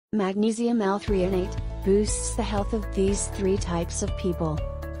Magnesium L-threonate boosts the health of these three types of people.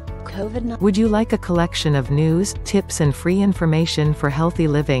 COVID-19. Would you like a collection of news, tips and free information for healthy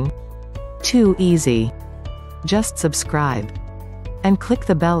living? Too easy. Just subscribe. And click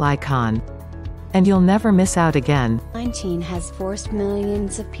the bell icon. And you'll never miss out again. COVID-19 has forced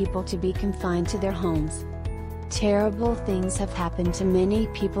millions of people to be confined to their homes. Terrible things have happened to many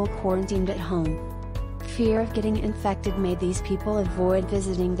people quarantined at home. Fear of getting infected made these people avoid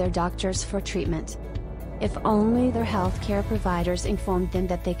visiting their doctors for treatment. If only their healthcare providers informed them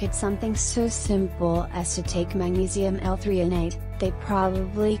that they could something so simple as to take magnesium L-threonate, they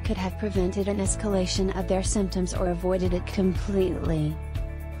probably could have prevented an escalation of their symptoms or avoided it completely.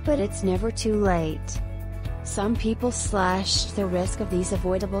 But it's never too late. Some people slashed the risk of these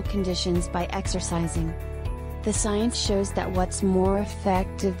avoidable conditions by exercising. The science shows that what's more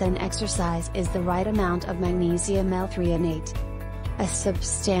effective than exercise is the right amount of magnesium L-threonate. A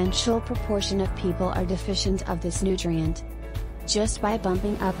substantial proportion of people are deficient of this nutrient. Just by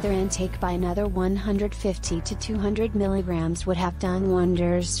bumping up their intake by another 150 to 200 milligrams would have done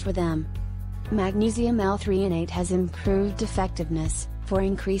wonders for them. Magnesium L-threonate has improved effectiveness for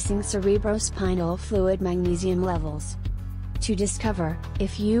increasing cerebrospinal fluid magnesium levels. To discover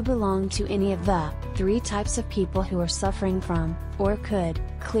if you belong to any of the three types of people who are suffering from, or could,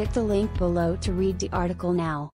 click the link below to read the article now.